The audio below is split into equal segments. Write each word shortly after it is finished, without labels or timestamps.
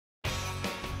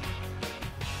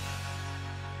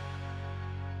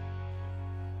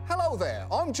Hello there,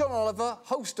 I'm John Oliver,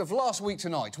 host of Last Week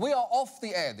Tonight. We are off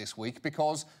the air this week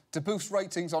because, to boost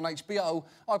ratings on HBO,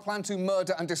 I plan to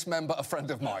murder and dismember a friend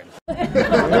of mine. Apparently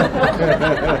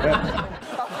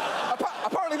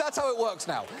that's how it works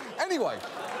now. Anyway.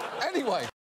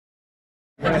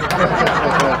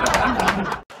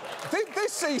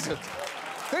 This season,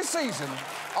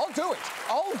 I'll do it.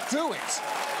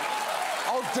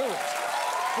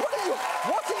 What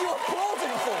are you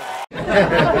applauding for?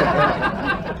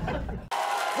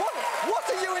 What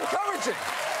are you encouraging?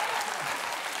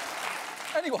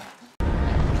 Anyway.